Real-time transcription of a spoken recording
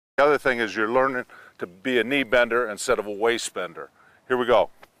The other thing is you're learning to be a knee bender instead of a waist bender. Here we go.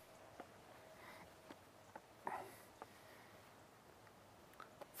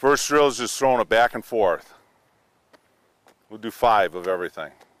 First drill is just throwing it back and forth. We'll do 5 of everything.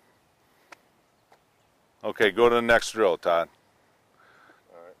 Okay, go to the next drill, Todd.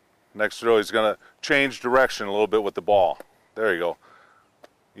 All right. Next drill, he's going to change direction a little bit with the ball. There you go.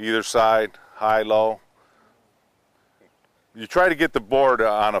 Either side, high, low. You try to get the board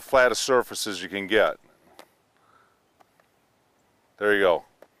on a flattest surface as you can get. There you go.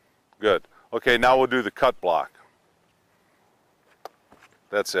 Good. Okay, now we'll do the cut block.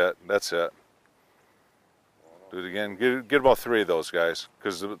 That's it. That's it. Do it again. Get about 3 of those guys,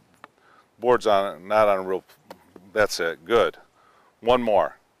 because the board's on, not on a real. That's it. Good. One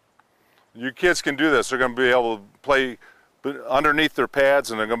more. You kids can do this. They're going to be able to play underneath their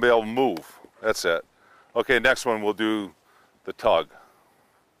pads, and they're going to be able to move. That's it. Okay, next one we'll do the tug.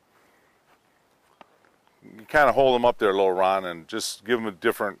 You kind of hold them up there a little, Ron, and just give them a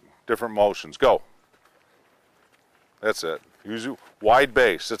different motions. Go. That's it. Use wide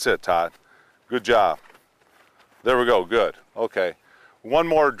base. That's it, Todd. Good job. There we go. Good. Okay. One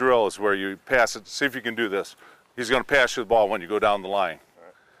more drill is where you pass it. See if you can do this. He's going to pass you the ball when you go down the line.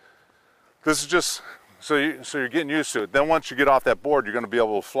 Right. This is just so you're getting used to it. Then once you get off that board, you're going to be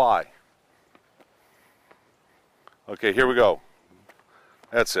able to fly. Okay, here we go.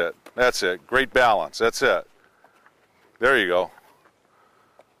 That's it. That's it. Great balance. That's it. There you go.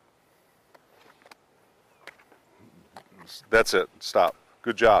 That's it. Stop.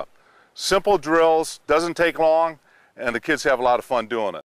 Good job. Simple drills, doesn't take long, and the kids have a lot of fun doing it.